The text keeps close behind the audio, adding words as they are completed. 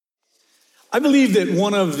I believe that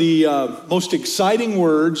one of the most exciting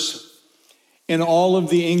words in all of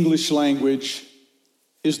the English language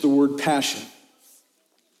is the word passion.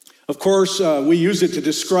 Of course, we use it to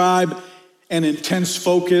describe an intense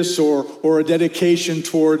focus or a dedication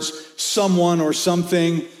towards someone or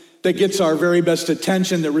something that gets our very best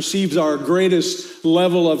attention, that receives our greatest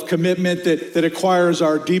level of commitment, that acquires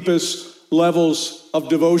our deepest levels of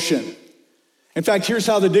devotion. In fact, here's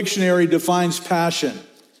how the dictionary defines passion: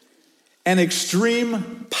 an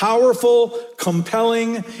extreme, powerful,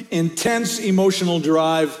 compelling, intense emotional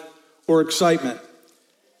drive or excitement.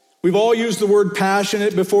 We've all used the word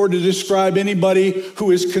passionate before to describe anybody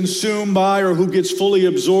who is consumed by or who gets fully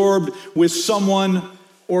absorbed with someone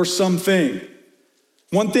or something.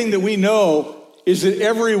 One thing that we know is that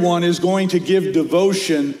everyone is going to give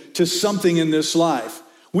devotion to something in this life.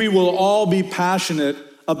 We will all be passionate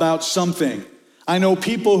about something. I know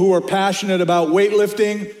people who are passionate about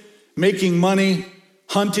weightlifting, making money,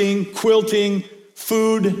 hunting, quilting,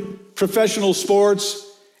 food, professional sports,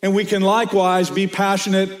 and we can likewise be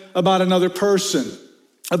passionate about another person,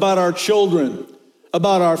 about our children,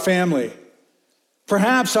 about our family.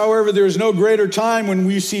 Perhaps, however, there is no greater time when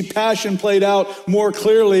we see passion played out more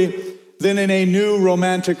clearly than in a new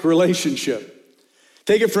romantic relationship.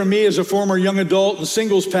 Take it from me as a former young adult and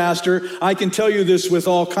singles pastor, I can tell you this with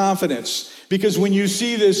all confidence. Because when you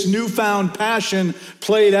see this newfound passion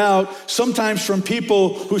played out, sometimes from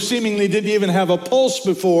people who seemingly didn't even have a pulse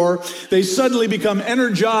before, they suddenly become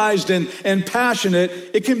energized and passionate.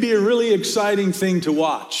 It can be a really exciting thing to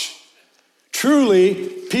watch. Truly,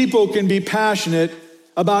 people can be passionate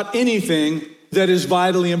about anything that is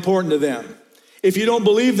vitally important to them. If you don't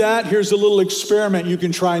believe that, here's a little experiment you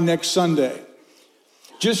can try next Sunday.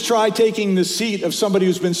 Just try taking the seat of somebody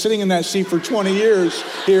who's been sitting in that seat for 20 years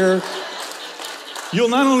here. You'll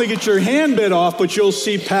not only get your hand bit off, but you'll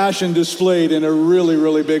see passion displayed in a really,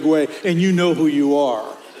 really big way. And you know who you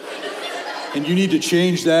are. And you need to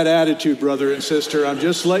change that attitude, brother and sister. I'm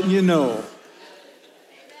just letting you know.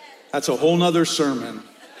 That's a whole nother sermon.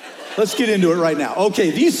 Let's get into it right now.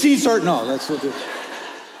 Okay, these seats are, no, that's what it is.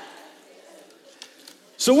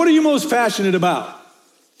 So what are you most passionate about?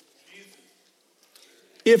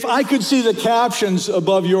 If I could see the captions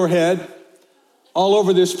above your head, all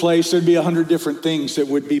over this place, there'd be 100 different things that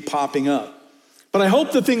would be popping up. But I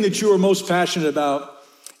hope the thing that you are most passionate about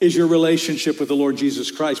is your relationship with the Lord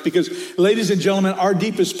Jesus Christ. Because, ladies and gentlemen, our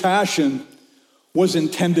deepest passion was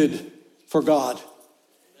intended for God.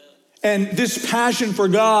 And this passion for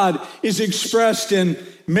God is expressed in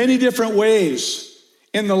many different ways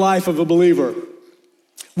in the life of a believer.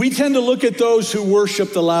 We tend to look at those who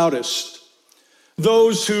worship the loudest,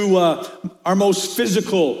 those who are most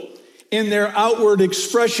physical in their outward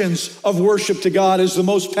expressions of worship to God as the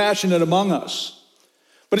most passionate among us.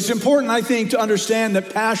 But it's important, I think, to understand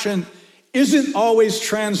that passion isn't always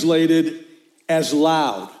translated as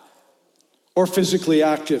loud or physically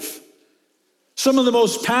active. Some of the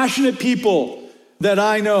most passionate people that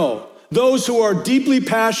I know, those who are deeply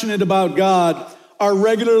passionate about God, are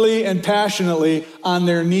regularly and passionately on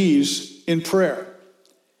their knees in prayer.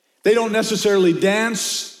 They don't necessarily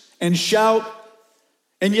dance and shout,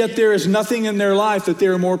 and yet there is nothing in their life that they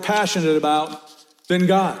are more passionate about than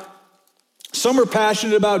God. Some are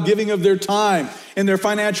passionate about giving of their time and their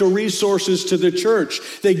financial resources to the church.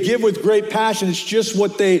 They give with great passion. It's just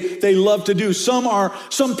what they love to do.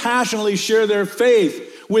 Some passionately share their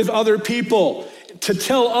faith with other people to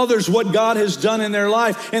tell others what God has done in their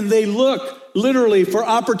life. And they look literally for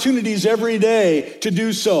opportunities every day to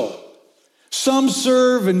do so. Some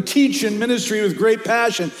serve and teach in ministry with great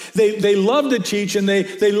passion. They love to teach and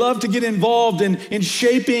they love to get involved in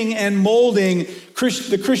shaping and molding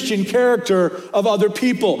the Christian character of other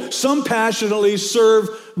people. Some passionately serve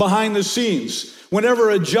behind the scenes. Whenever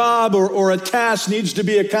a job or a task needs to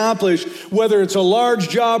be accomplished, whether it's a large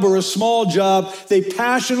job or a small job, they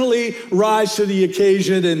passionately rise to the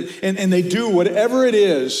occasion and they do whatever it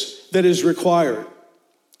is that is required.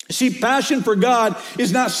 See, passion for God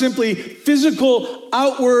is not simply physical,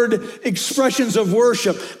 outward expressions of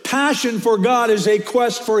worship. Passion for God is a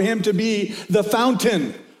quest for Him to be the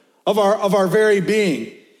fountain of our very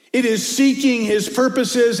being. It is seeking His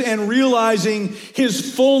purposes and realizing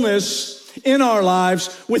His fullness in our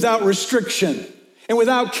lives without restriction and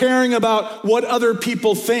without caring about what other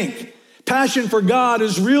people think. Passion for God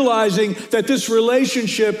is realizing that this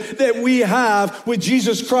relationship that we have with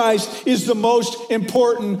Jesus Christ is the most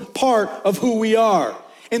important part of who we are.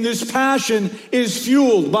 And this passion is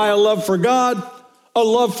fueled by a love for God, a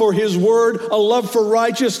love for his word, a love for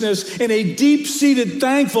righteousness, and a deep-seated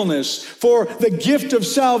thankfulness for the gift of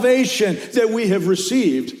salvation that we have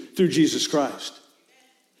received through Jesus Christ.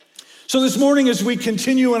 So this morning, as we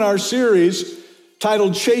continue in our series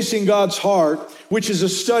titled Chasing God's Heart, which is a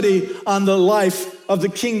study on the life of the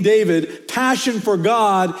King David, passion for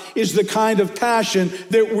God is the kind of passion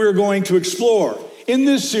that we're going to explore. In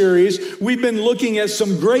this series, we've been looking at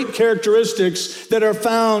some great characteristics that are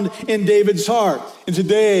found in David's heart. And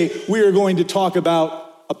today, we are going to talk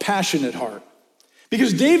about a passionate heart.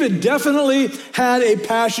 Because David definitely had a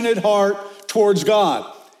passionate heart towards God.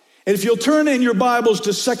 And if you'll turn in your Bibles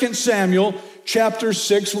to 2 Samuel chapter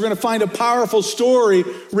 6, we're going to find a powerful story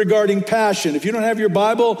regarding passion. If you don't have your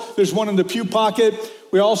Bible, there's one in the pew pocket.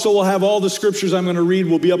 We also will have all the scriptures I'm going to read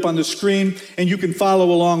will be up on the screen, and you can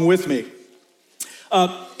follow along with me.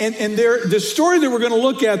 The story that we're going to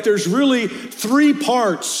look at, there's really three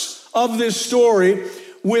parts of this story,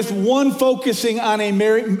 with one focusing on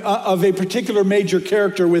a particular major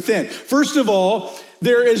character within. First of all,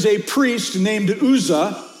 there is a priest named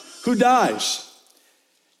Uzzah who dies.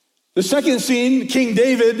 The second scene, King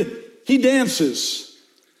David, he dances.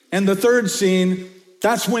 And the third scene,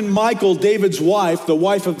 that's when Michal, David's wife, the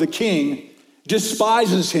wife of the king,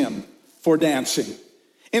 despises him for dancing.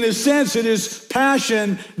 In a sense, it is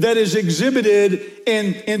passion that is exhibited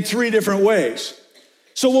in three different ways.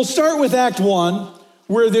 So we'll start with Act 1,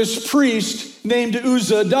 where this priest named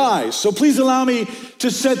Uzzah dies. So please allow me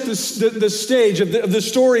to set the stage of the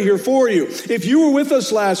story here for you. If you were with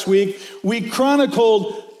us last week, we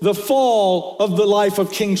chronicled the fall of the life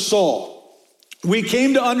of King Saul. We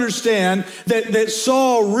came to understand that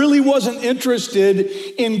Saul really wasn't interested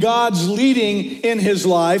in God's leading in his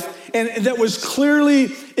life, and that was clearly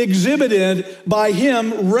exhibited by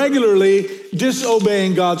him regularly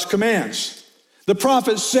disobeying God's commands. The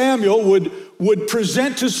prophet Samuel would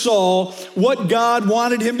present to Saul what God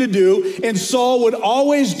wanted him to do, and Saul would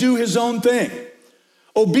always do his own thing.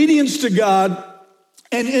 Obedience to God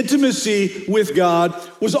and intimacy with God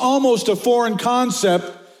was almost a foreign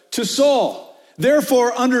concept to Saul.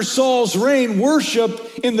 Therefore, under Saul's reign,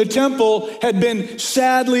 worship in the temple had been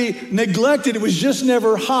sadly neglected. It was just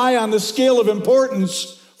never high on the scale of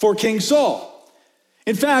importance for King Saul.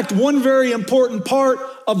 In fact, one very important part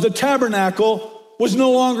of the tabernacle was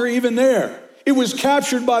no longer even there. It was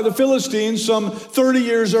captured by the Philistines some 30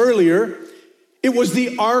 years earlier. It was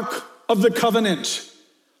the Ark of the Covenant,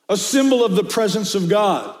 a symbol of the presence of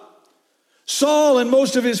God. Saul and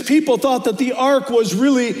most of his people thought that the ark was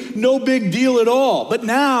really no big deal at all. But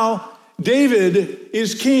now David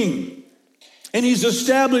is king, and he's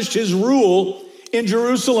established his rule in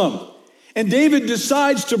Jerusalem. And David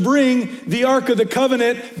decides to bring the Ark of the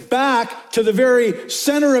Covenant back to the very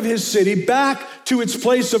center of his city, back to its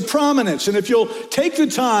place of prominence. And if you'll take the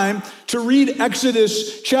time to read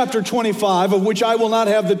Exodus chapter 25, of which I will not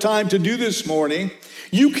have the time to do this morning,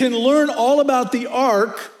 you can learn all about the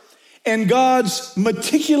Ark and God's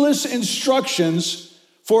meticulous instructions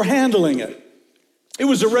for handling it. It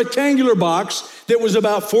was a rectangular box that was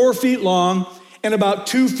about 4 feet long and about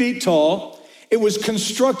 2 feet tall. It was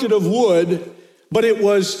constructed of wood, but it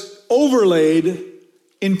was overlaid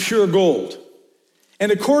in pure gold.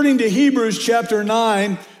 And according to Hebrews chapter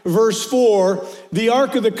 9, verse 4, the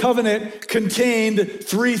Ark of the Covenant contained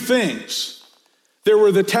 3 things. There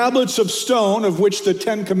were the tablets of stone, of which the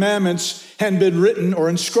 10 Commandments had been written or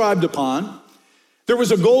inscribed upon. There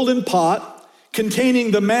was a golden pot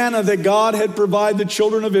containing the manna that God had provided the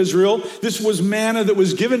children of Israel. This was manna that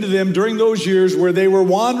was given to them during those years where they were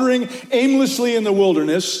wandering aimlessly in the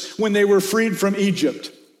wilderness when they were freed from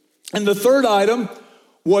Egypt. And the third item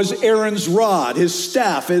was Aaron's rod, his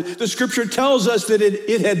staff. The scripture tells us that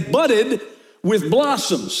it had budded with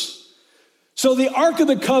blossoms. So the Ark of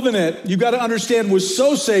the Covenant, you got to understand, was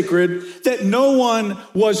so sacred that no one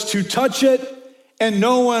was to touch it and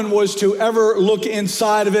no one was to ever look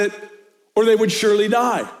inside of it, or they would surely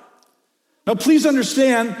die. Now, please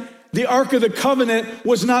understand, the Ark of the Covenant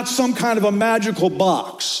was not some kind of a magical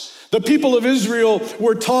box. The people of Israel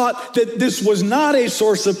were taught that this was not a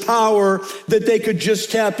source of power that they could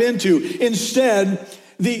just tap into. Instead,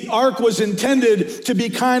 the ark was intended to be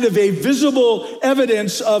kind of a visible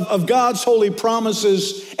evidence of God's holy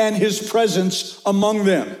promises and his presence among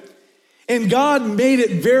them. And God made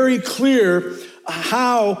it very clear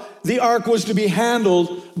how the ark was to be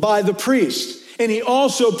handled by the priest. And he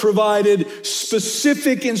also provided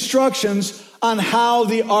specific instructions on how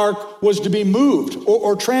the ark was to be moved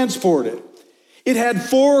or transported. It had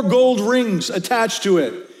 4 gold rings attached to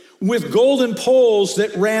it with golden poles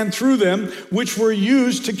that ran through them, which were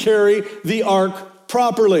used to carry the ark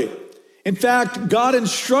properly. In fact, God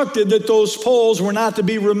instructed that those poles were not to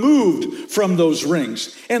be removed from those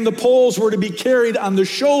rings, and the poles were to be carried on the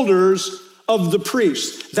shoulders of the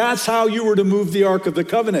priest. That's how you were to move the Ark of the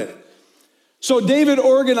Covenant. So David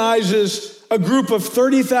organizes a group of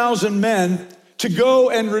 30,000 men to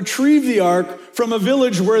go and retrieve the Ark from a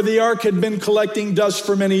village where the Ark had been collecting dust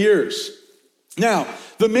for many years. Now,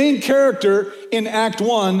 the main character in Act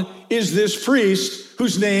 1 is this priest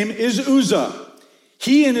whose name is Uzzah.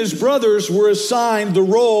 He and his brothers were assigned the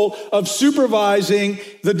role of supervising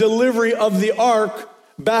the delivery of the ark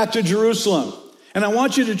back to Jerusalem. And I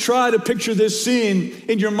want you to try to picture this scene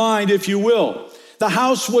in your mind, if you will. The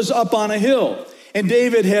house was up on a hill, and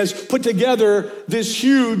David has put together this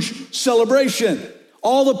huge celebration.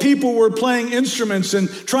 All the people were playing instruments and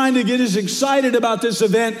trying to get as excited about this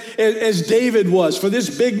event as David was for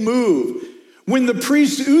this big move. When the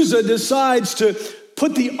priest Uzzah decides to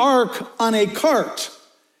put the ark on a cart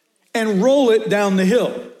and roll it down the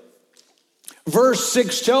hill. Verse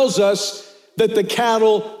 6 tells us that the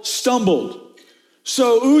cattle stumbled.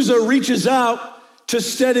 So Uzzah reaches out to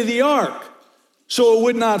steady the ark so it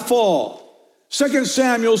would not fall. 2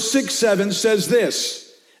 Samuel 6:7 says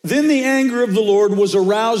this, "Then the anger of the Lord was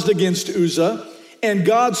aroused against Uzzah, and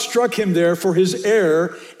God struck him there for his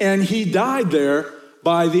error, and he died there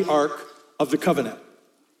by the Ark of the Covenant."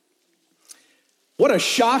 What a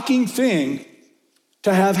shocking thing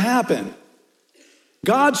to have happen.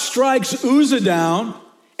 God strikes Uzzah down,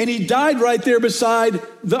 and he died right there beside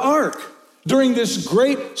the ark during this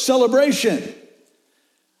great celebration.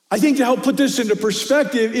 I think to help put this into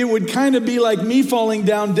perspective, it would kind of be like me falling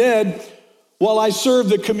down dead while I served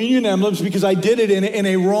the communion emblems because I did it in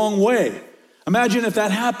a wrong way. Imagine if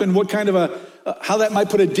that happened, what kind of how that might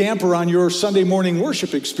put a damper on your Sunday morning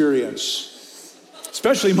worship experience,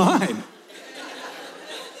 especially mine.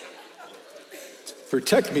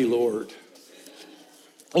 Protect me, Lord.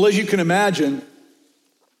 Well, as you can imagine,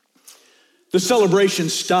 the celebration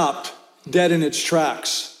stopped dead in its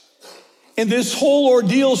tracks. And this whole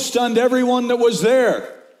ordeal stunned everyone that was there,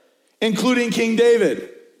 including King David.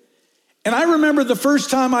 And I remember the first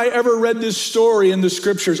time I ever read this story in the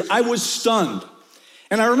scriptures, I was stunned.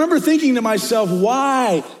 And I remember thinking to myself,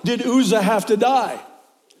 why did Uzzah have to die?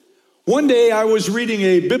 One day I was reading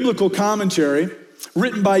a biblical commentary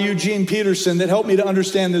written by Eugene Peterson that helped me to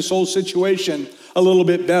understand this whole situation a little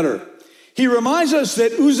bit better. He reminds us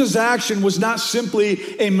that Uzzah's action was not simply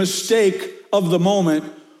a mistake of the moment.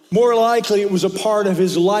 More likely, it was a part of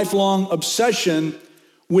his lifelong obsession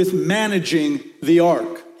with managing the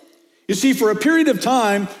ark. You see, for a period of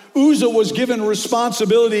time, Uzzah was given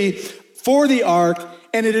responsibility for the ark,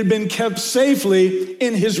 and it had been kept safely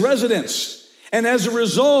in his residence. And as a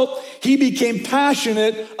result, he became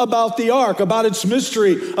passionate about the ark, about its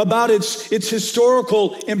mystery, about its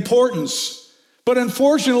historical importance. But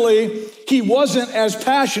unfortunately, he wasn't as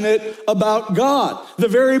passionate about God, the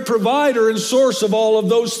very provider and source of all of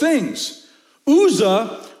those things.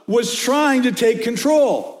 Uzzah was trying to take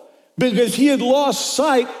control because he had lost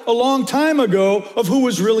sight a long time ago of who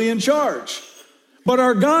was really in charge. But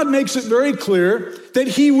our God makes it very clear that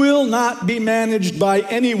he will not be managed by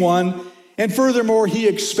anyone. And furthermore, he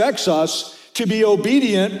expects us to be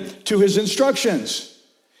obedient to his instructions.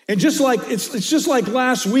 And just like it's just like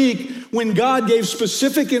last week when God gave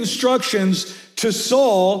specific instructions to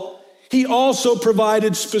Saul, he also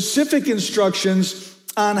provided specific instructions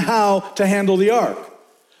on how to handle the ark.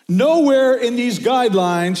 Nowhere in these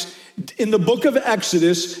guidelines in the book of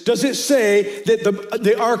Exodus does it say that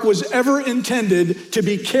the ark was ever intended to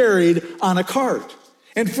be carried on a cart.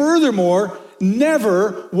 And furthermore,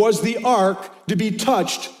 never was the ark to be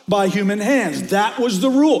touched by human hands. That was the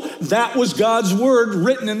rule. That was God's word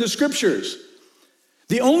written in the scriptures.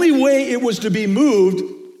 The only way it was to be moved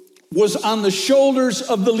was on the shoulders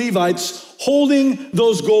of the Levites holding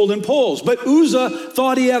those golden poles. But Uzzah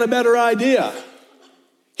thought he had a better idea.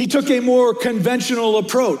 He took a more conventional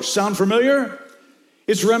approach. Sound familiar?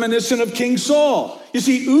 It's reminiscent of King Saul. You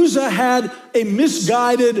see, Uzzah had a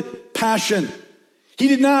misguided passion. He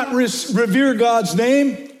did not revere God's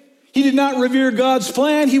name. He did not revere God's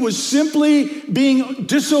plan. He was simply being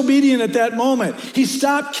disobedient at that moment. He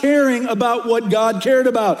stopped caring about what God cared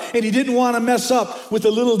about, and he didn't want to mess up with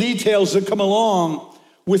the little details that come along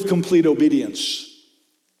with complete obedience.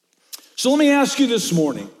 So let me ask you this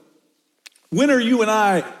morning, when are you and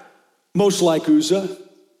I most like Uzzah?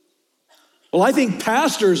 Well, I think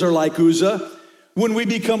pastors are like Uzzah when we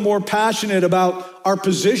become more passionate about our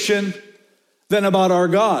position than about our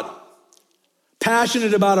God.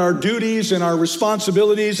 Passionate about our duties and our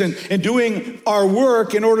responsibilities and doing our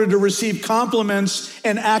work in order to receive compliments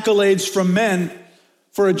and accolades from men,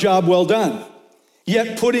 for a job well done,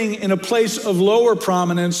 yet putting in a place of lower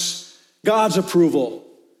prominence God's approval,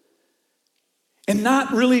 and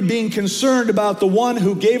not really being concerned about the one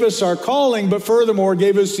who gave us our calling, but furthermore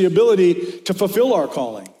gave us the ability to fulfill our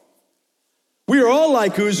calling. We are all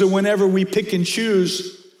like Uzzah whenever we pick and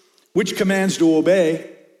choose which commands to obey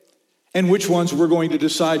and which ones we're going to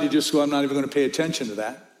decide to just go, I'm not even going to pay attention to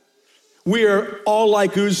that. We are all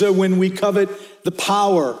like Uzzah when we covet the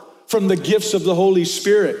power from the gifts of the Holy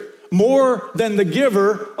Spirit more than the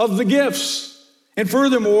giver of the gifts, and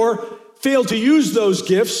furthermore, fail to use those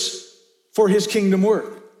gifts for his kingdom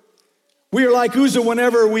work. We are like Uzzah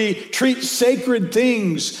whenever we treat sacred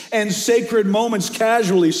things and sacred moments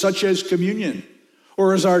casually, such as communion,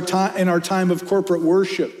 or as in our time of corporate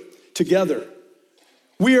worship together.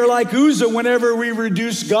 We are like Uzzah whenever we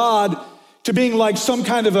reduce God to being like some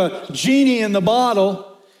kind of a genie in the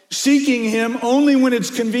bottle, seeking him only when it's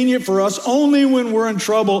convenient for us, only when we're in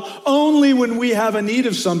trouble, only when we have a need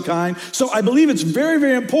of some kind. So I believe it's very,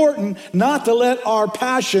 very important not to let our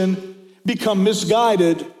passion become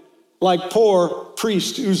misguided like poor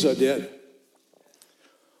priest Uzzah did.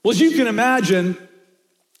 Well, as you can imagine,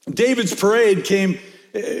 David's parade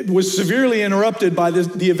was severely interrupted by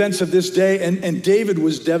the events of this day, and David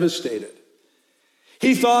was devastated.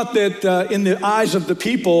 He thought that in the eyes of the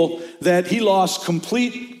people that he lost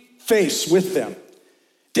complete face with them.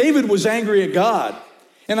 David was angry at God,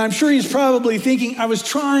 and I'm sure he's probably thinking, I was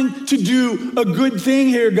trying to do a good thing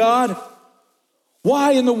here, God.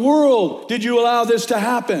 Why in the world did you allow this to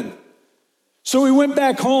happen? So he went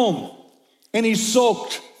back home and he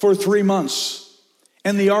sulked for 3 months,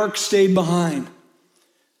 and the ark stayed behind.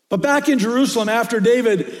 But back in Jerusalem, after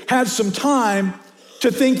David had some time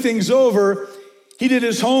to think things over, he did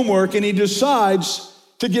his homework and he decides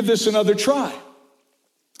to give this another try.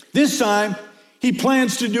 This time, he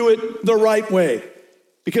plans to do it the right way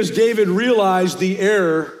because David realized the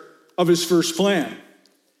error of his first plan.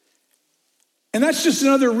 And that's just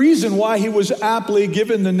another reason why he was aptly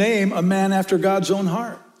given the name a man after God's own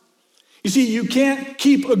heart. You see, you can't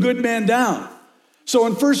keep a good man down. So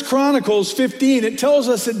in 1 Chronicles 15, it tells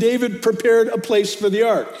us that David prepared a place for the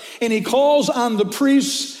ark. And he calls on the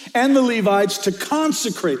priests and the Levites to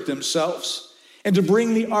consecrate themselves and to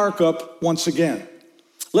bring the ark up once again.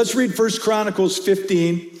 Let's read 1 Chronicles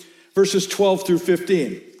 15, verses 12 through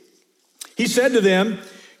 15. He said to them,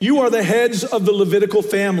 you are the heads of the Levitical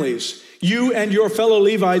families. You and your fellow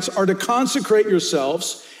Levites are to consecrate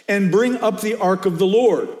yourselves and bring up the ark of the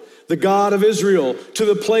Lord, the God of Israel, to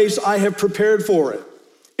the place I have prepared for it.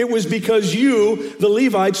 It was because you, the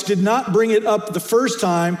Levites, did not bring it up the first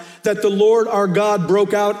time that the Lord our God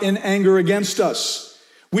broke out in anger against us.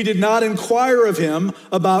 We did not inquire of him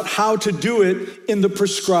about how to do it in the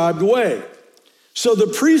prescribed way. So the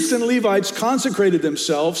priests and Levites consecrated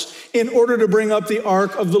themselves in order to bring up the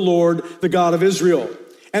ark of the Lord, the God of Israel.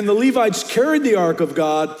 And the Levites carried the ark of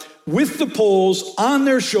God with the poles on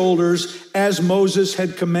their shoulders as Moses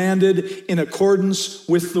had commanded in accordance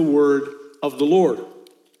with the word of the Lord.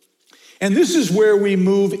 And this is where we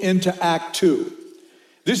move into Act 2.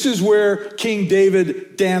 This is where King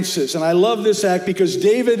David dances. And I love this act because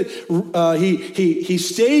David, he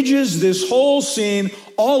stages this whole scene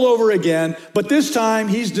all over again, but this time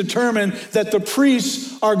he's determined that the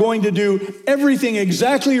priests are going to do everything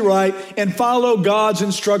exactly right and follow God's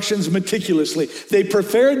instructions meticulously. They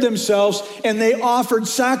prepared themselves and they offered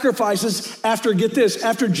sacrifices after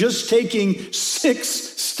just taking 6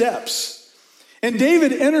 steps. And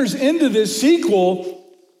David enters into this sequel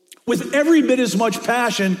with every bit as much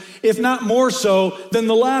passion, if not more so, than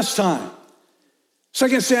the last time.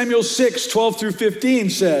 2 Samuel 6, 12 through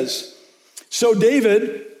 15 says, so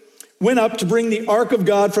David went up to bring the ark of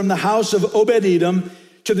God from the house of Obed-Edom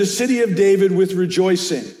to the city of David with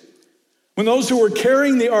rejoicing. When those who were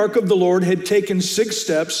carrying the ark of the Lord had taken 6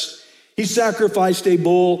 steps, he sacrificed a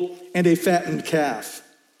bull and a fattened calf.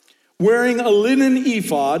 Wearing a linen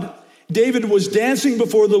ephod, David was dancing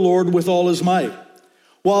before the Lord with all his might,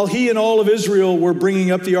 while he and all of Israel were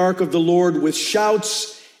bringing up the ark of the Lord with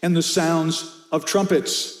shouts and the sounds of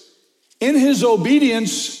trumpets. In his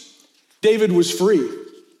obedience, David was free.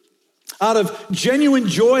 Out of genuine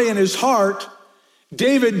joy in his heart,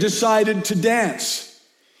 David decided to dance.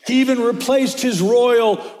 He even replaced his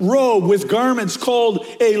royal robe with garments called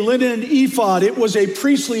a linen ephod. It was a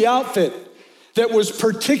priestly outfit that was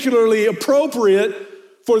particularly appropriate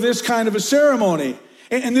for this kind of a ceremony.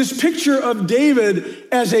 And this picture of David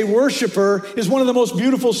as a worshiper is one of the most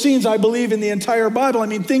beautiful scenes, I believe, in the entire Bible. I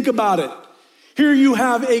mean, think about it. Here you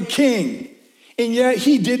have a king, and yet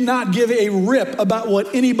he did not give a rip about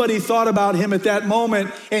what anybody thought about him at that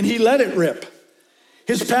moment, and he let it rip.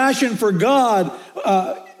 His passion for God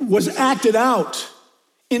was acted out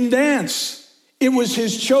in dance. It was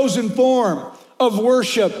his chosen form of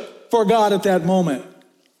worship for God at that moment.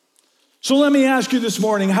 So let me ask you this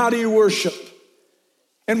morning, how do you worship?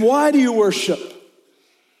 And why do you worship?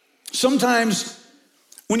 Sometimes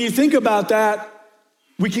when you think about that,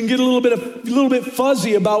 we can get a little bit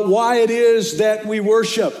fuzzy about why it is that we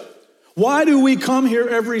worship. Why do we come here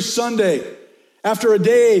every Sunday after a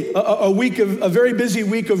day, a very busy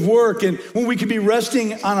week of work, and when we could be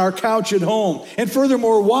resting on our couch at home? And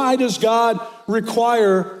furthermore, why does God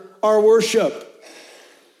require our worship?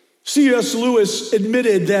 C.S. Lewis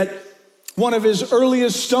admitted that one of his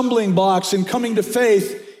earliest stumbling blocks in coming to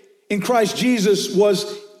faith in Christ Jesus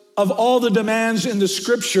was of all the demands in the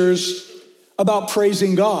scriptures about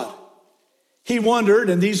praising God. He wondered,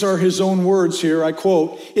 and these are his own words here, I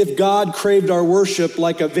quote, if God craved our worship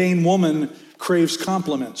like a vain woman craves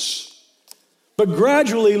compliments. But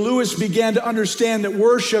gradually, Lewis began to understand that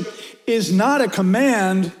worship is not a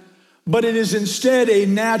command, but it is instead a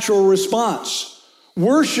natural response.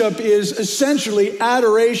 Worship is essentially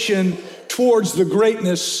adoration towards the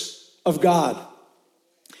greatness of God.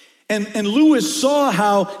 And Lewis saw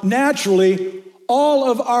how naturally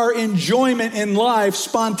all of our enjoyment in life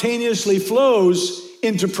spontaneously flows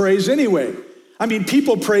into praise anyway. I mean,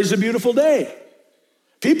 people praise a beautiful day.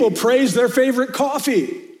 People praise their favorite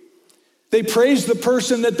coffee. They praise the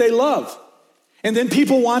person that they love. And then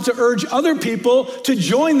people want to urge other people to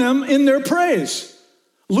join them in their praise.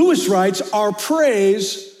 Lewis writes, our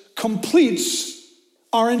praise completes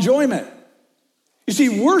our enjoyment. You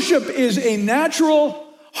see, worship is a natural,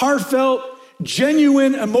 heartfelt,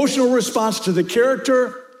 genuine emotional response to the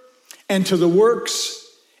character and to the works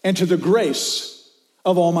and to the grace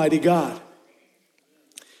of Almighty God.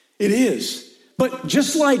 It is. But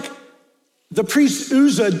just like the priest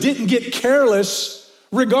Uzzah didn't get careless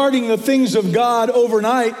regarding the things of God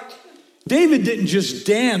overnight, David didn't just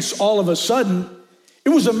dance all of a sudden. It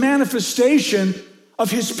was a manifestation of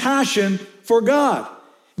his passion for God.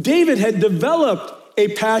 David had developed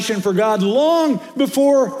a passion for God long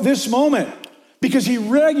before this moment because he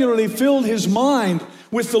regularly filled his mind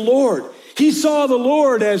with the Lord. He saw the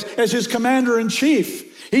Lord as his commander-in-chief.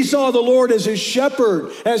 He saw the Lord as his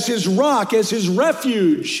shepherd, as his rock, as his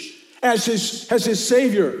refuge, as his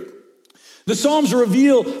Savior. The Psalms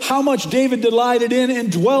reveal how much David delighted in and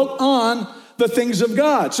dwelt on the things of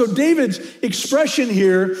God. So David's expression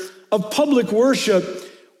here of public worship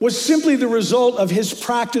was simply the result of his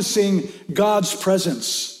practicing God's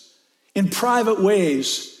presence in private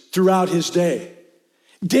ways throughout his day.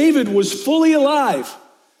 David was fully alive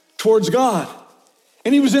towards God,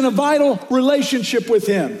 and he was in a vital relationship with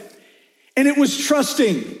him. And it was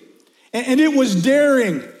trusting, and it was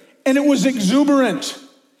daring, and it was exuberant,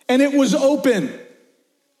 and it was open.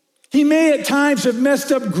 He may at times have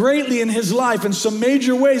messed up greatly in his life in some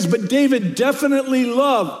major ways, but David definitely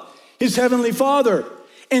loved his heavenly Father.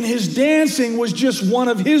 And his dancing was just one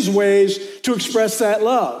of his ways to express that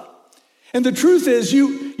love. And the truth is,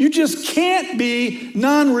 you just can't be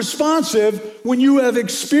non-responsive when you have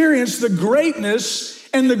experienced the greatness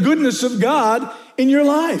and the goodness of God in your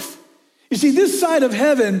life. You see, this side of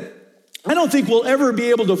heaven, I don't think we'll ever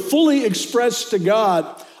be able to fully express to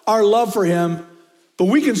God our love for him, but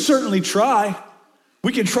we can certainly try.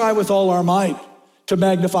 We can try with all our might to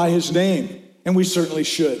magnify his name, and we certainly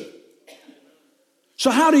should. So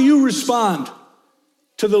how do you respond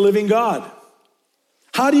to the living God?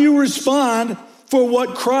 How do you respond for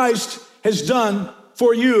what Christ has done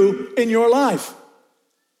for you in your life?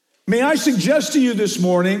 May I suggest to you this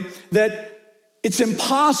morning that it's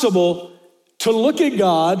impossible to look at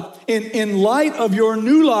God in light of your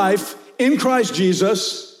new life in Christ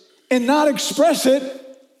Jesus and not express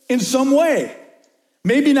it in some way.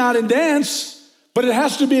 Maybe not in dance, but it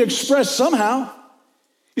has to be expressed somehow.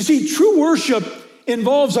 You see, true worship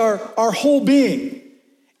involves our whole being,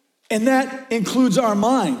 and that includes our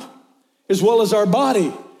mind as well as our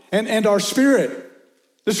body and our spirit.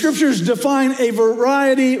 The scriptures describe a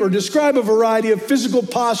variety of physical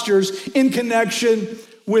postures in connection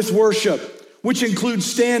with worship, which include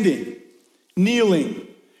standing, kneeling,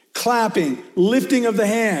 clapping, lifting of the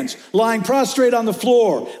hands, lying prostrate on the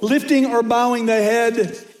floor, lifting or bowing the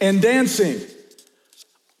head, and dancing.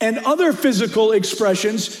 And other physical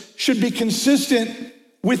expressions should be consistent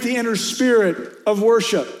with the inner spirit of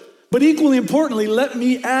worship. But equally importantly, let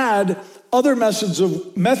me add other methods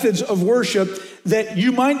of worship that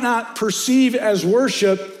you might not perceive as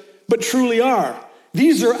worship, but truly are.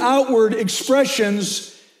 These are outward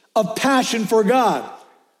expressions of passion for God,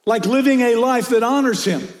 like living a life that honors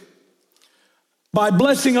him by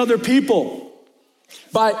blessing other people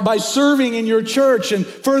by serving in your church and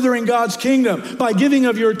furthering God's kingdom, by giving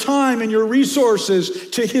of your time and your resources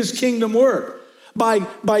to his kingdom work, by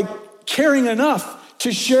caring enough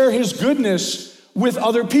to share his goodness with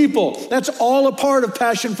other people. That's all a part of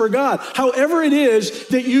passion for God. However it is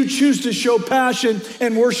that you choose to show passion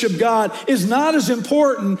and worship God is not as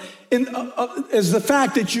important as the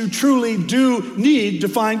fact that you truly do need to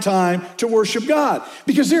find time to worship God.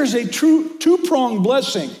 Because there's a true two-pronged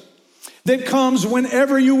blessing that comes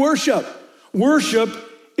whenever you worship. Worship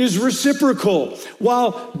is reciprocal.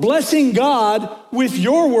 While blessing God with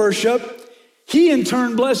your worship, he in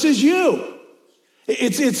turn blesses you.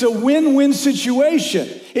 It's a win-win situation.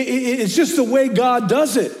 It's just the way God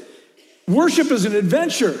does it. Worship is an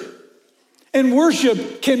adventure. And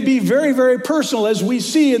worship can be very, very personal, as we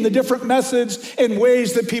see in the different methods and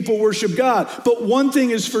ways that people worship God. But one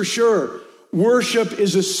thing is for sure, worship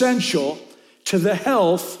is essential to the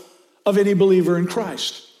health of any believer in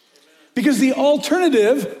Christ. Because the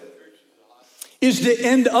alternative is to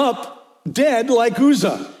end up dead like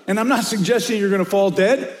Uzzah. And I'm not suggesting you're going to fall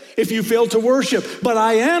dead if you fail to worship, but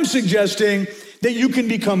I am suggesting that you can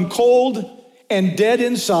become cold and dead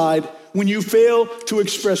inside when you fail to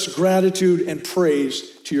express gratitude and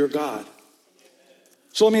praise to your God.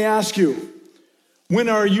 So let me ask you, when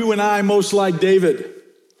are you and I most like David?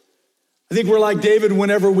 I think we're like David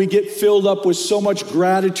whenever we get filled up with so much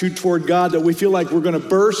gratitude toward God that we feel like we're going to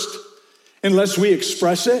burst unless we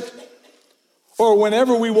express it. Or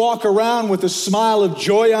whenever we walk around with a smile of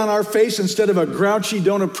joy on our face instead of a grouchy,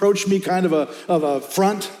 don't approach me kind of a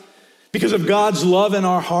front because of God's love in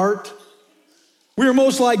our heart. We are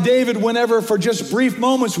most like David whenever, for just brief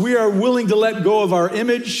moments, we are willing to let go of our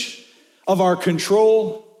image, of our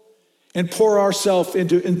control, and pour ourselves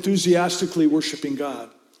into enthusiastically worshiping God.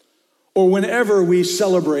 Or whenever we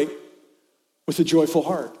celebrate with a joyful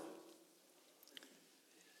heart.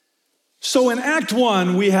 So in Act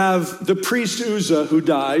 1, we have the priest Uzzah who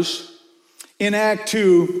dies. In Act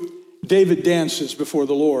 2, David dances before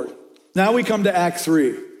the Lord. Now we come to Act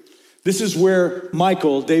 3. This is where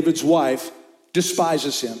Michal, David's wife,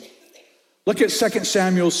 despises him. Look at 2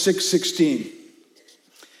 Samuel 6:16.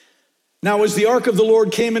 Now as the ark of the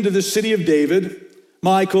Lord came into the city of David,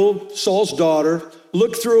 Michal, Saul's daughter,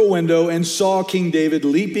 looked through a window and saw King David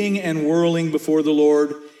leaping and whirling before the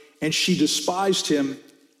Lord, and she despised him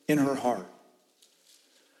in her heart.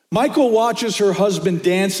 Michal watches her husband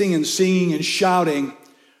dancing and singing and shouting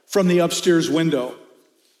from the upstairs window.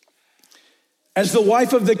 As the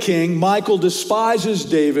wife of the king, Michal despises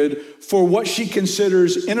David for what she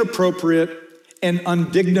considers inappropriate and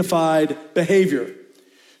undignified behavior.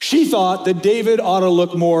 She thought that David ought to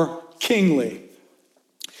look more kingly.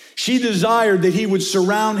 She desired that he would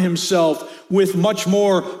surround himself with much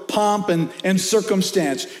more pomp and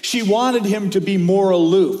circumstance. She wanted him to be more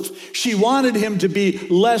aloof. She wanted him to be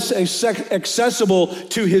less accessible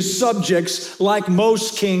to his subjects like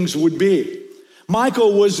most kings would be.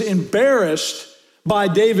 Michal was embarrassed by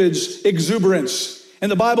David's exuberance.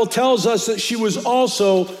 And the Bible tells us that she was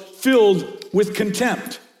also filled with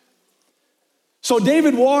contempt. So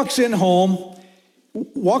David walks in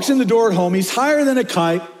the door at home. He's higher than a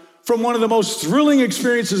kite from one of the most thrilling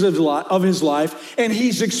experiences of his life, and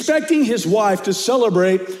he's expecting his wife to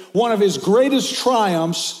celebrate one of his greatest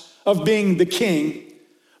triumphs of being the king.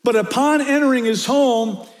 But upon entering his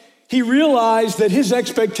home, he realized that his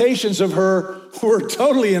expectations of her were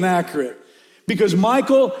totally inaccurate, because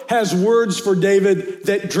Michal has words for David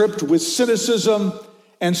that dripped with cynicism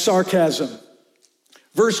and sarcasm.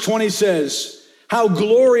 Verse 20 says, "How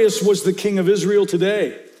glorious was the king of Israel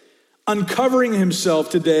today, uncovering himself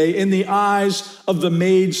today in the eyes of the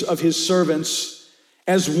maids of his servants,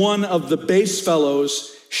 as one of the base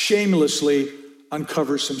fellows shamelessly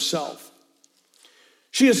uncovers himself."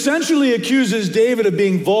 She essentially accuses David of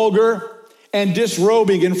being vulgar and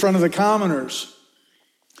disrobing in front of the commoners.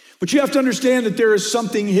 But you have to understand that there is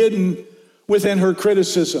something hidden within her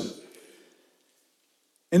criticism.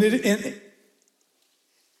 And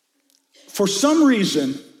for some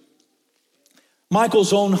reason,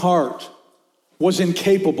 Michal's own heart was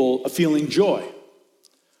incapable of feeling joy,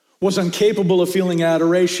 was incapable of feeling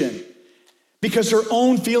adoration, because her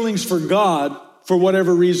own feelings for God, for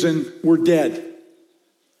whatever reason, were dead.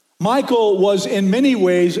 Michal was in many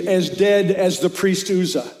ways as dead as the priest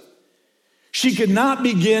Uzzah. She could not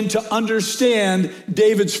begin to understand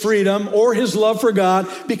David's freedom or his love for God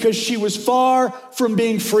because she was far from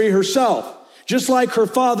being free herself. Just like her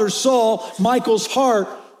father Saul, Michal's heart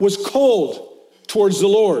was cold towards the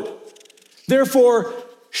Lord. Therefore,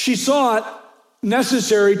 she saw it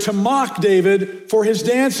necessary to mock David for his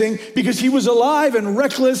dancing because he was alive and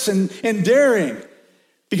reckless and daring.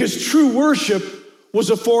 because true worship was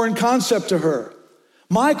a foreign concept to her.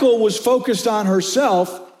 Michal was focused on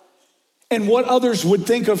herself and what others would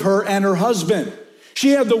think of her and her husband.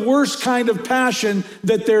 She had the worst kind of passion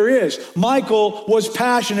that there is. Michal was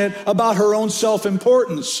passionate about her own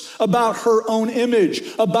self-importance, about her own image,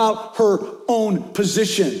 about her own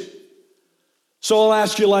position. So I'll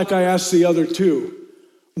ask you like I asked the other two.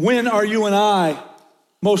 When are you and I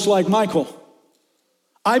most like Michal?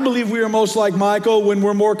 I believe we are most like Michal when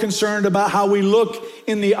we're more concerned about how we look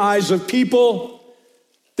in the eyes of people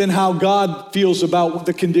than how God feels about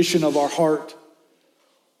the condition of our heart.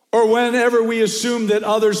 Or whenever we assume that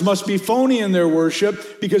others must be phony in their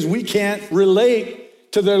worship because we can't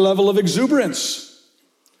relate to their level of exuberance.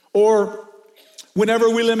 Or whenever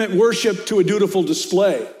we limit worship to a dutiful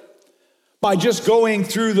display by just going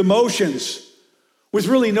through the motions with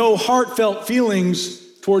really no heartfelt feelings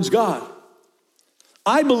towards God.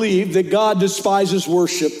 I believe that God despises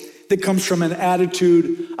worship that comes from an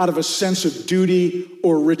attitude out of a sense of duty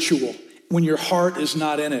or ritual, when your heart is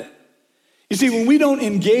not in it. You see, when we don't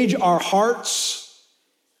engage our hearts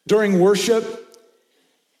during worship,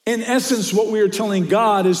 in essence, what we are telling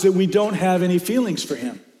God is that we don't have any feelings for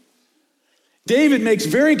him. David makes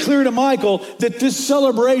very clear to Michal that this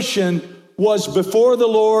celebration was before the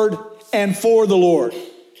Lord and for the Lord,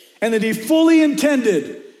 and that he fully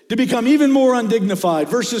intended to become even more undignified.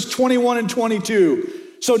 Verses 21 and 22.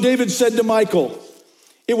 So David said to Michal,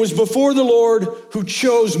 "It was before the Lord who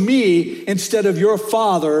chose me instead of your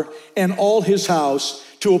father and all his house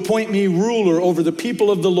to appoint me ruler over the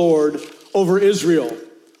people of the Lord, over Israel.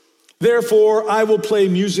 Therefore, I will play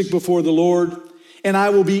music before the Lord, and I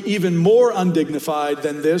will be even more undignified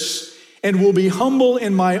than this, and will be humble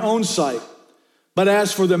in my own sight. But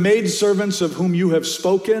as for the maidservants of whom you have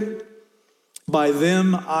spoken, by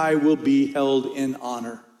them I will be held in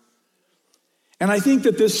honor." And I think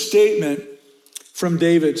that this statement from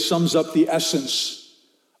David sums up the essence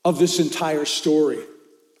of this entire story.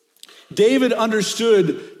 David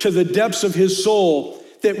understood to the depths of his soul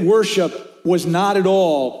that worship was not at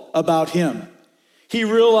all about him. He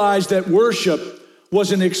realized that worship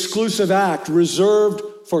was an exclusive act reserved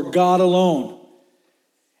for God alone.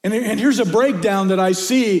 And here's a breakdown that I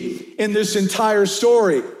see in this entire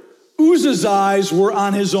story. Uzzah's eyes were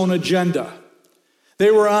on his own agenda. They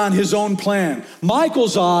were on his own plan.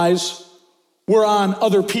 Michal's eyes were on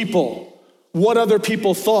other people, what other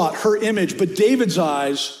people thought, her image. But David's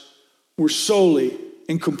eyes were solely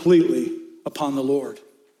and completely upon the Lord.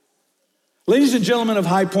 Ladies and gentlemen of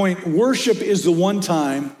High Point, worship is the one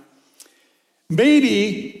time,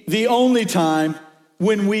 maybe the only time,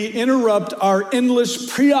 when we interrupt our endless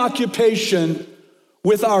preoccupation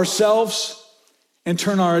with ourselves and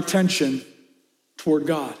turn our attention toward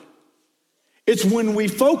God. It's when we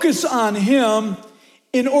focus on him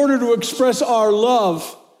in order to express our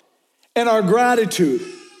love and our gratitude.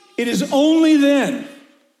 It is only then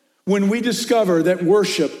when we discover that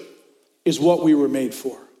worship is what we were made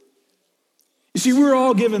for. You see, we're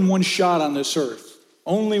all given one shot on this earth,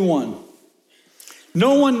 only one.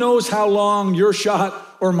 No one knows how long your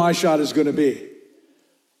shot or my shot is going to be.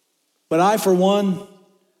 But I, for one,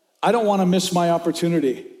 I don't want to miss my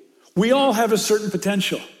opportunity. We all have a certain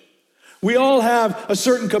potential. We all have a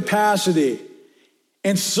certain capacity.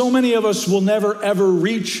 And so many of us will never, ever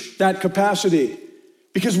reach that capacity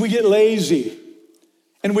because we get lazy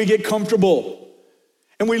and we get comfortable.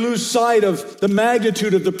 And we lose sight of the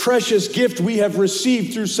magnitude of the precious gift we have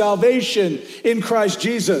received through salvation in Christ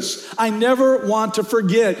Jesus. I never want to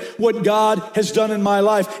forget what God has done in my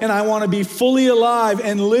life, and I want to be fully alive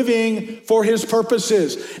and living for his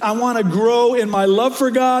purposes. I want to grow in my love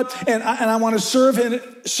for God, and I want to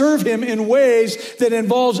serve him in ways that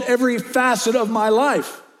involves every facet of my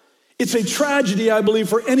life. It's a tragedy, I believe,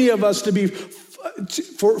 for any of us to be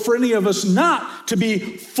for any of us not to be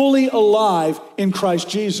fully alive in Christ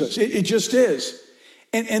Jesus. It just is.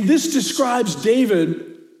 And this describes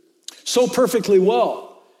David so perfectly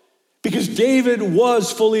well, because David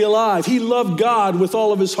was fully alive. He loved God with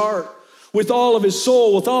all of his heart, with all of his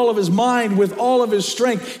soul, with all of his mind, with all of his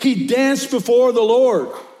strength. He danced before the Lord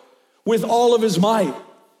with all of his might.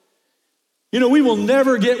 You know, we will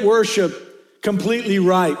never get worship completely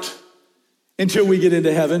right until we get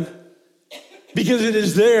into heaven. Because it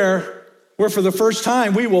is there where for the first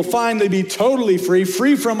time we will finally be totally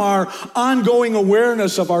free from our ongoing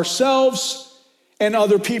awareness of ourselves and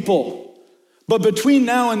other people. But between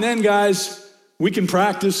now and then, guys, we can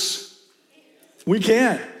practice. We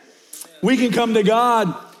can. We can come to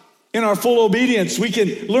God in our full obedience. We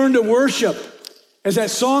can learn to worship, as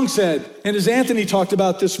that song said, and as Anthony talked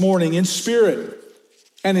about this morning, in spirit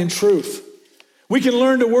and in truth. We can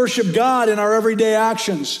learn to worship God in our everyday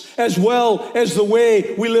actions as well as the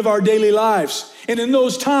way we live our daily lives. And in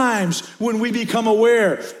those times when we become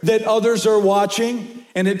aware that others are watching,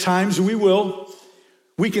 and at times we will,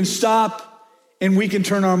 we can stop and we can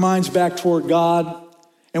turn our minds back toward God,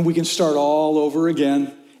 and we can start all over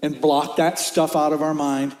again and block that stuff out of our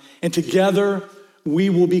mind. And together we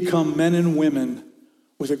will become men and women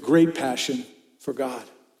with a great passion for God.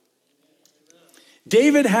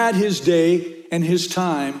 David had his day and his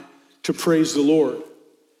time to praise the Lord.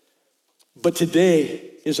 But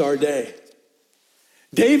today is our day.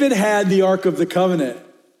 David had the Ark of the Covenant.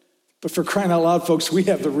 But for crying out loud, folks, we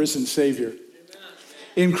have the risen Savior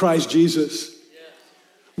in Christ Jesus.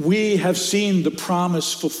 We have seen the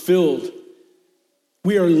promise fulfilled.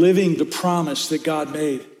 We are living the promise that God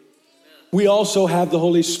made. We also have the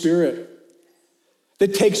Holy Spirit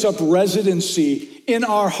that takes up residency in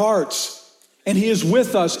our hearts. And he is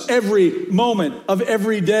with us every moment of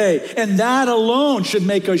every day. And that alone should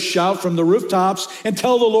make us shout from the rooftops and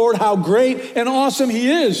tell the Lord how great and awesome he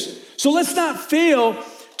is. So let's not fail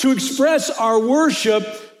to express our worship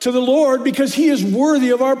to the Lord, because he is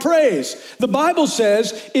worthy of our praise. The Bible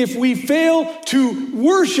says if we fail to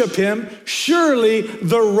worship him, surely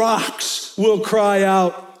the rocks will cry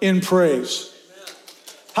out in praise.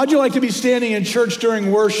 How'd you like to be standing in church during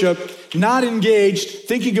worship, not engaged,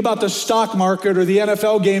 thinking about the stock market or the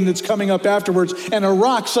NFL game that's coming up afterwards, and a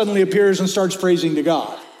rock suddenly appears and starts praising to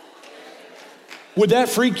God? Would that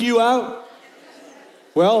freak you out?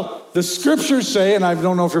 Well, the scriptures say, and I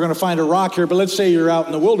don't know if you're going to find a rock here, but let's say you're out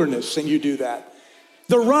in the wilderness and you do that.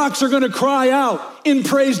 The rocks are going to cry out in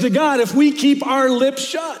praise to God if we keep our lips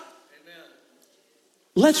shut.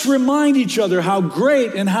 Let's remind each other how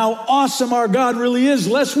great and how awesome our God really is,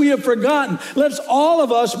 lest we have forgotten. Let's all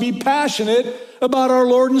of us be passionate about our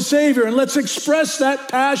Lord and Savior, and let's express that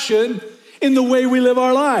passion in the way we live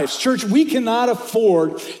our lives. Church, we cannot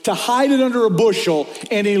afford to hide it under a bushel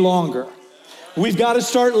any longer. We've got to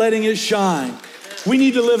start letting it shine. We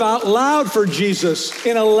need to live out loud for Jesus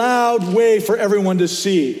in a loud way for everyone to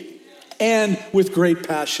see, and with great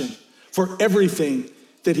passion for everything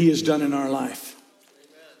that he has done in our life.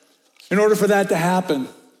 In order for that to happen,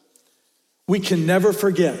 we can never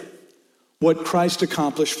forget what Christ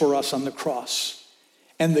accomplished for us on the cross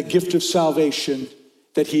and the gift of salvation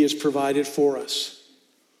that he has provided for us.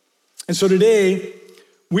 And so today,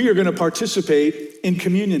 we are going to participate in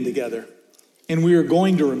communion together, and we are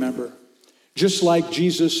going to remember, just like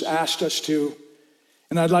Jesus asked us to.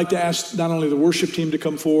 And I'd like to ask not only the worship team to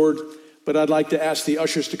come forward, but I'd like to ask the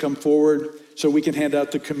ushers to come forward so we can hand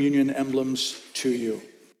out the communion emblems to you.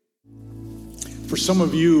 For some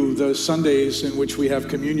of you, the Sundays in which we have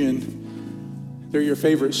communion, they're your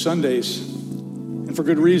favorite Sundays, and for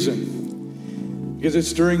good reason, because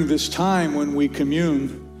it's during this time when we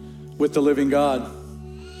commune with the living God.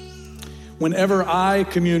 Whenever I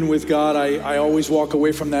commune with God, I always walk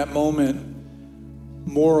away from that moment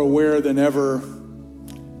more aware than ever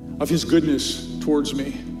of his goodness towards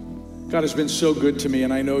me. God has been so good to me,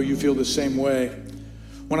 and I know you feel the same way.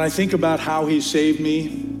 When I think about how he saved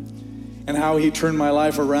me and how he turned my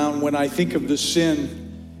life around, when I think of the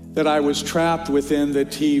sin that I was trapped within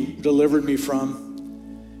that he delivered me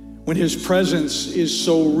from, when his presence is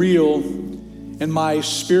so real and my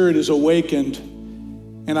spirit is awakened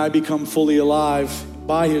and I become fully alive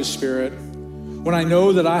by his Spirit, when I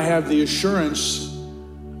know that I have the assurance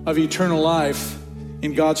of eternal life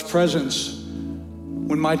in God's presence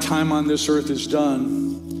when my time on this earth is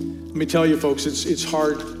done, let me tell you folks, it's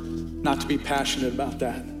hard not to be passionate about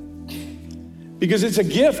that. Because it's a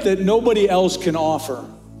gift that nobody else can offer.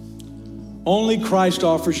 Only Christ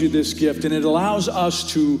offers you this gift, and it allows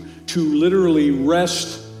us to literally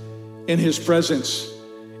rest in his presence.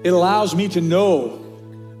 It allows me to know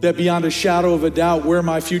that beyond a shadow of a doubt where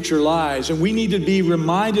my future lies. And we need to be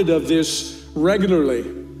reminded of this regularly.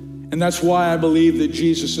 And that's why I believe that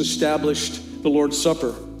Jesus established the Lord's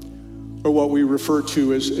Supper, or what we refer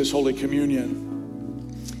to as Holy Communion.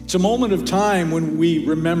 It's a moment of time when we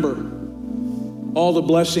remember all the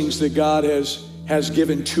blessings that God has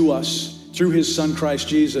given to us through his Son, Christ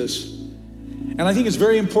Jesus. And I think it's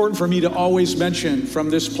very important for me to always mention from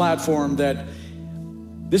this platform that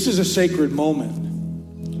this is a sacred moment,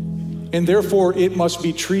 and therefore it must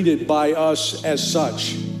be treated by us as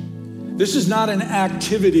such. This is not an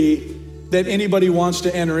activity that anybody wants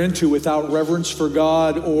to enter into without reverence for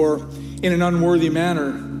God or in an unworthy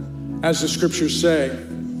manner, as the scriptures say.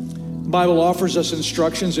 The Bible offers us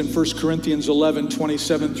instructions in 1 Corinthians 11,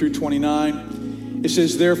 27 through 29. It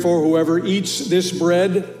says, therefore, whoever eats this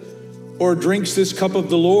bread or drinks this cup of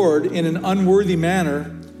the Lord in an unworthy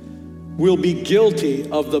manner will be guilty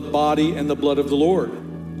of the body and the blood of the Lord.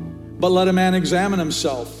 But let a man examine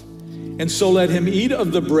himself, and so let him eat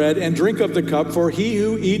of the bread and drink of the cup. For he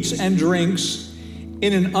who eats and drinks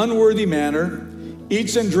in an unworthy manner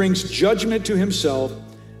eats and drinks judgment to himself,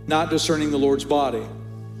 not discerning the Lord's body.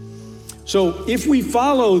 So if we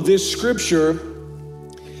follow this scripture,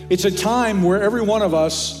 it's a time where every one of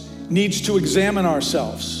us needs to examine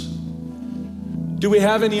ourselves. Do we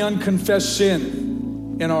have any unconfessed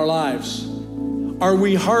sin in our lives? Are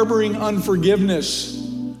we harboring unforgiveness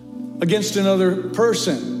against another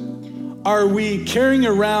person? Are we carrying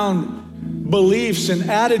around beliefs and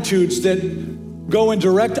attitudes that go in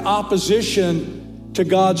direct opposition to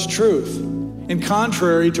God's truth and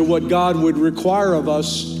contrary to what God would require of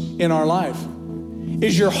us in our life?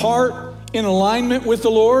 Is your heart in alignment with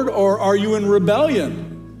the Lord, or are you in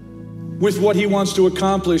rebellion with what He wants to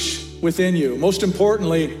accomplish within you? Most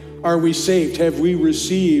importantly, are we saved? Have we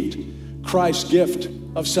received Christ's gift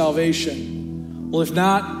of salvation? Well, if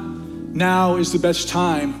not, now is the best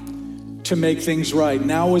time to make things right.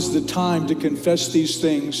 Now is the time to confess these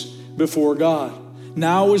things before God.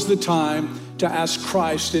 Now is the time to ask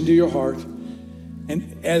Christ into your heart,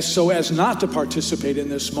 and as not to participate in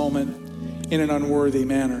this moment in an unworthy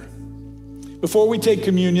manner. Before we take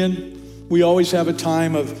communion, we always have a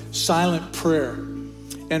time of silent prayer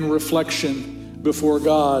and reflection before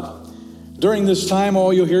God. During this time,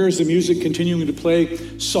 all you'll hear is the music continuing to play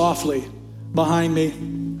softly behind me.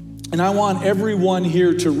 And I want everyone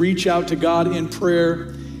here to reach out to God in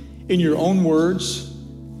prayer in your own words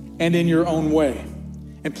and in your own way.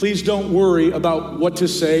 And please don't worry about what to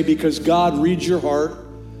say, because God reads your heart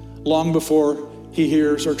long before He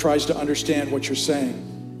hears or tries to understand what you're saying.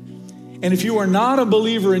 And if you are not a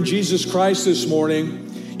believer in Jesus Christ this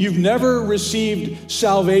morning, you've never received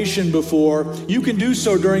salvation before, you can do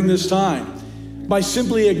so during this time by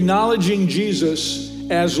simply acknowledging Jesus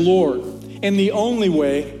as Lord and the only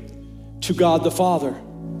way to God the Father.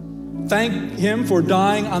 Thank Him for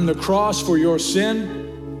dying on the cross for your sin,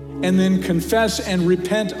 and then confess and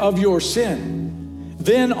repent of your sin.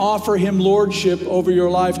 Then offer Him lordship over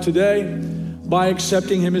your life today by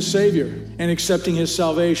accepting Him as Savior and accepting His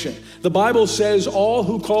salvation. The Bible says all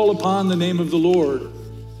who call upon the name of the Lord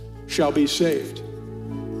shall be saved.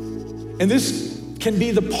 And this can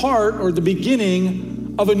be the part or the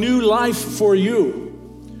beginning of a new life for you,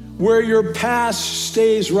 where your past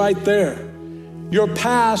stays right there. Your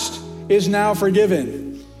past is now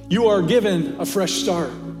forgiven. You are given a fresh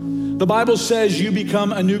start. The Bible says you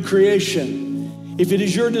become a new creation. If it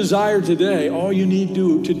is your desire today, all you need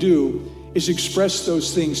to do is express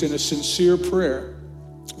those things in a sincere prayer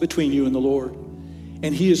between you and the Lord.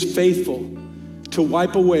 And He is faithful to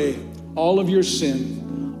wipe away all of your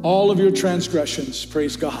sin, all of your transgressions,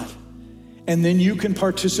 praise God. And then you can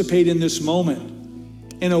participate in this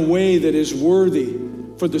moment in a way that is worthy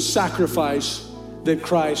for the sacrifice that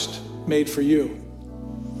Christ made for you.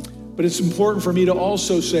 But it's important for me to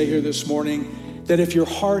also say here this morning that if your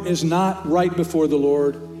heart is not right before the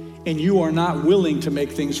Lord and you are not willing to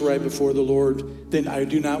make things right before the Lord, then I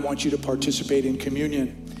do not want you to participate in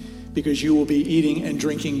communion, because you will be eating and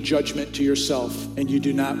drinking judgment to yourself, and you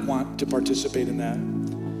do not want to participate in that.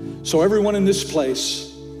 So everyone in this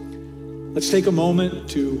place, let's take a moment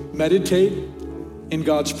to meditate in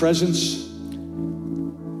God's presence.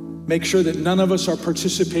 Make sure that none of us are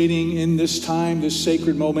participating in this time, this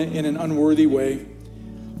sacred moment, in an unworthy way.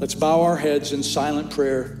 Let's bow our heads in silent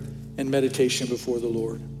prayer and meditation before the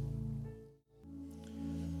Lord.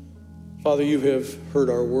 Father, you have heard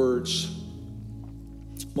our words.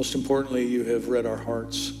 Most importantly, you have read our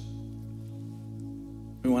hearts.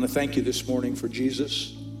 We want to thank you this morning for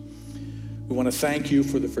Jesus. We want to thank you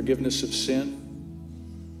for the forgiveness of sin.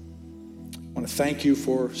 We want to thank you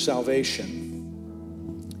for salvation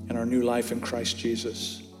and our new life in Christ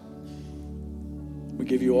Jesus. We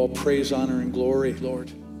give you all praise, honor, and glory,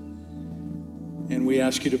 Lord. And we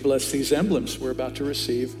ask you to bless these emblems we're about to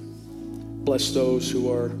receive. Bless those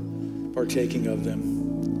who are partaking of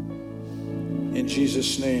them. In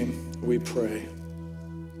Jesus' name we pray.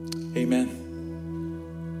 Amen.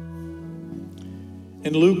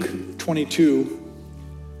 In Luke 22,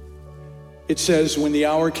 it says, when the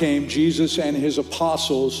hour came, Jesus and His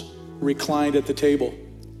apostles reclined at the table.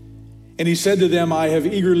 And He said to them, I have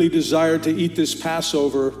eagerly desired to eat this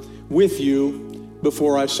Passover with you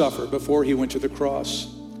before I suffer, before He went to the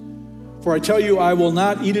cross. For I tell you, I will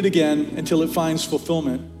not eat it again until it finds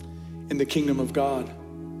fulfillment in the kingdom of God.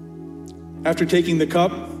 After taking the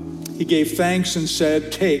cup, He gave thanks and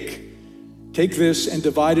said, Take this and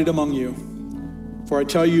divide it among you. For I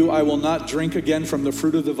tell you, I will not drink again from the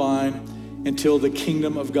fruit of the vine until the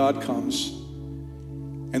kingdom of God comes.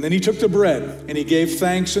 And then he took the bread, and he gave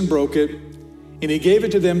thanks and broke it, and he gave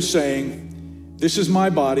it to them, saying, "This is my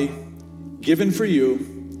body, given for you.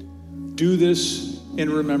 Do this in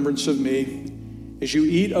remembrance of me." As you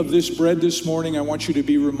eat of this bread this morning, I want you to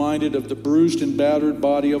be reminded of the bruised and battered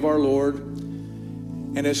body of our Lord.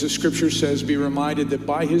 And as the scripture says, be reminded that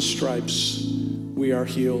by his stripes we are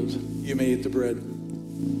healed. You may eat the bread.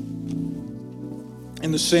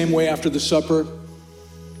 In the same way, after the supper,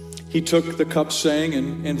 he took the cup, saying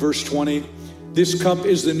in verse 20, "This cup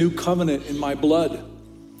is the new covenant in my blood,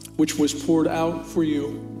 which was poured out for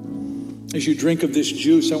you." As you drink of this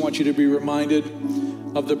juice, I want you to be reminded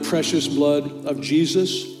of the precious blood of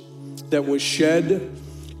Jesus that was shed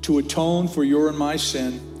to atone for your and my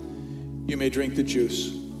sin. You may drink the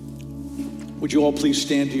juice. Would you all please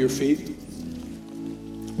stand to your feet?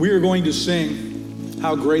 We are going to sing,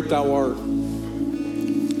 "How Great Thou Art."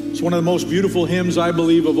 It's one of the most beautiful hymns, I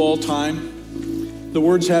believe, of all time. The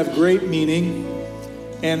words have great meaning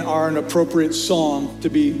and are an appropriate song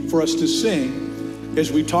for us to sing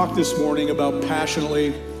as we talk this morning about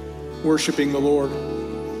passionately worshiping the Lord.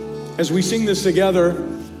 As we sing this together,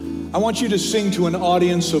 I want you to sing to an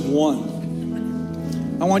audience of one.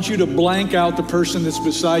 I want you to blank out the person that's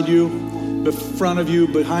beside you, in front of you,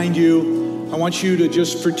 behind you. I want you to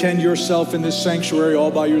just pretend yourself in this sanctuary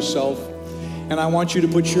all by yourself. And I want you to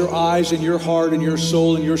put your eyes and your heart and your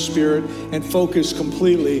soul and your spirit and focus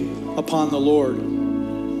completely upon the Lord.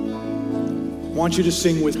 I want you to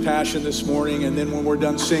sing with passion this morning, and then when we're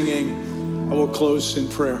done singing, I will close in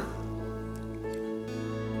prayer.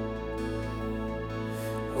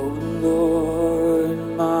 Oh Lord,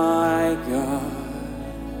 my God,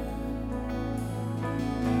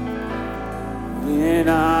 when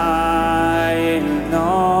I in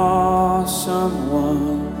awesome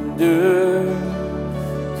wonder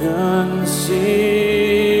consider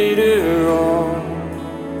all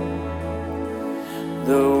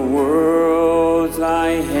the worlds thy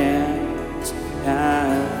hands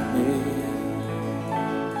have made,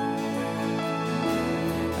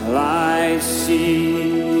 I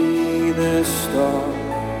see the stars,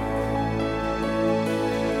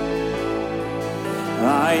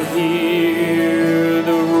 I hear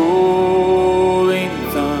the rolling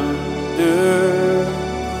thunder,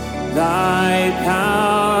 thy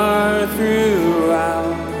power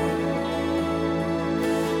throughout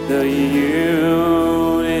the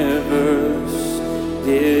universe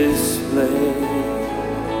displayed.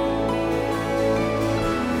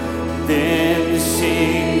 Then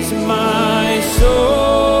sings my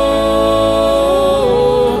soul,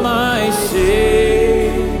 my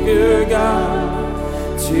Savior God,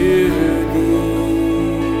 to thee.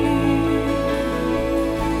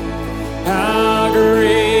 How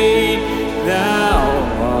great thou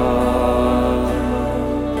art,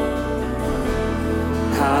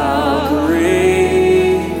 how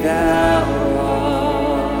great thou art.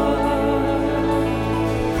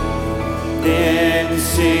 Then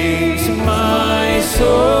sings my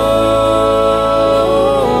soul,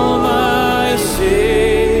 my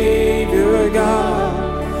Savior God,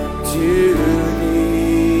 to thee.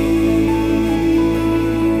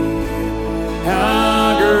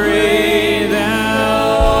 How great thou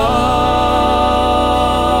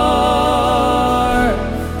art,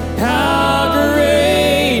 how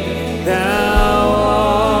great thou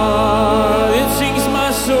art. Then sings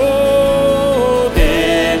my soul,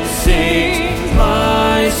 then sings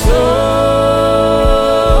my soul,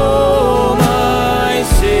 my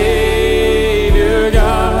Savior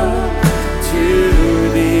God, to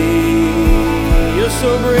thee. You're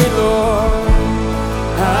so great, Lord.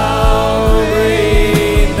 How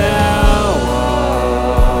great thou art,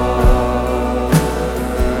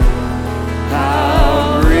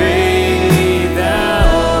 how great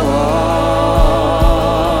thou art.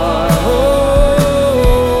 Oh,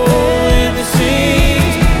 and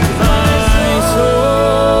sings my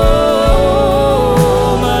soul,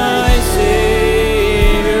 my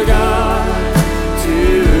Savior God, to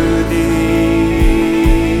thee.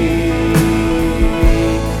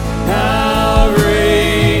 How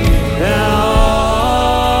great thou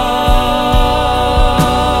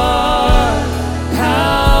art,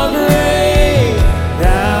 how great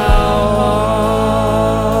thou art.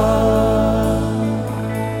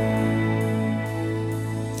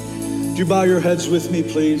 Would you bow your heads with me,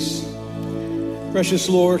 please? Precious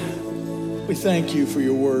Lord, we thank you for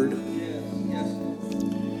your word.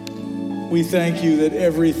 We thank you that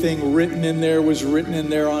everything written in there was written in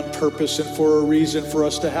there on purpose and for a reason, for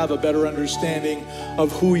us to have a better understanding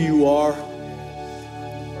of who you are.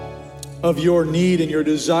 of your need and your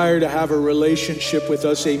desire to have a relationship with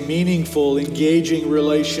us, a meaningful, engaging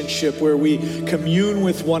relationship where we commune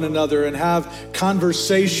with one another and have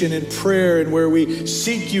conversation in prayer, and where we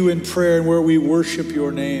seek you in prayer, and where we worship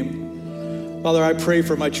your name. Father, I pray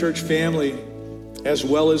for my church family as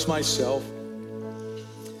well as myself,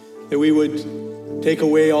 that we would take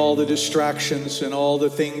away all the distractions and all the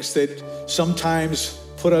things that sometimes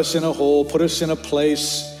put us in a hole, put us in a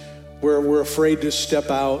place where we're afraid to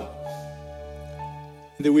step out.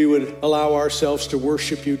 That we would allow ourselves to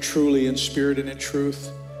worship you truly in spirit and in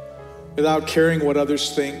truth, without caring what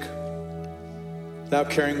others think,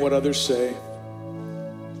 without caring what others say,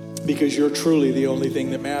 because you're truly the only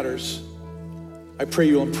thing that matters. I pray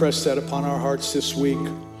you'll impress that upon our hearts this week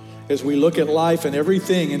as we look at life and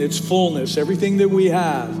everything in its fullness, everything that we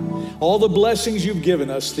have, all the blessings you've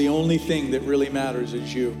given us. The only thing that really matters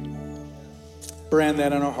is you. Brand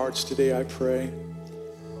that in our hearts today, I pray.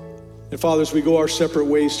 And Father, as we go our separate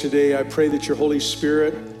ways today, I pray that your Holy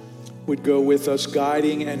Spirit would go with us,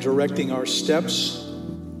 guiding and directing our steps,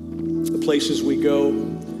 the places we go,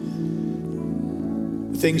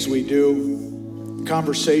 the things we do, the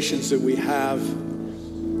conversations that we have.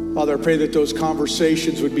 Father, I pray that those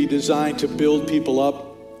conversations would be designed to build people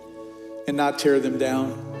up and not tear them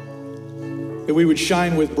down. That we would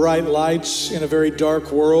shine with bright lights in a very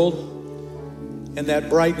dark world, and that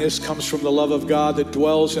brightness comes from the love of God that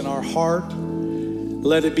dwells in our heart.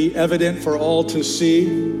 Let it be evident for all to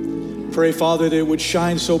see. Pray, Father, that it would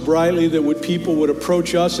shine so brightly that people would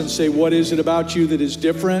approach us and say, what is it about you that is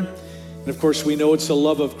different? And of course, we know it's the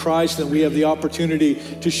love of Christ, and we have the opportunity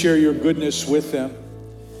to share your goodness with them.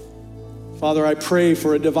 Father, I pray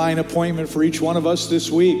for a divine appointment for each one of us this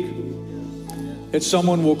week, that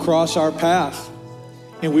someone will cross our path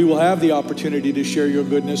and we will have the opportunity to share your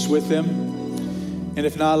goodness with them. And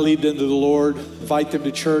if not, lead them to the Lord, invite them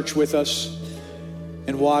to church with us,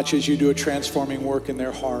 and watch as you do a transforming work in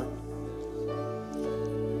their heart.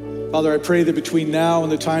 Father, I pray that between now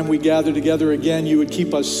and the time we gather together again, you would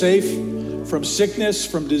keep us safe from sickness,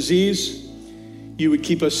 from disease. You would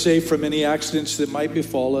keep us safe from any accidents that might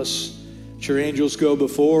befall us. That your angels go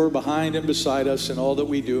before, behind, and beside us in all that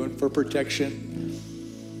we do, and for protection.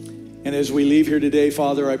 And as we leave here today,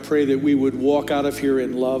 Father, I pray that we would walk out of here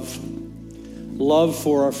in love. Love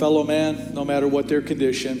for our fellow man, no matter what their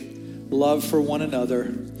condition. Love for one another,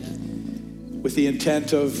 with the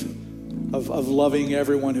intent of loving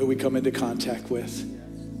everyone who we come into contact with.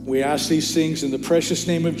 We ask these things in the precious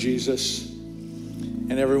name of Jesus.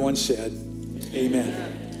 And everyone said,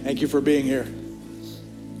 amen. Thank you for being here.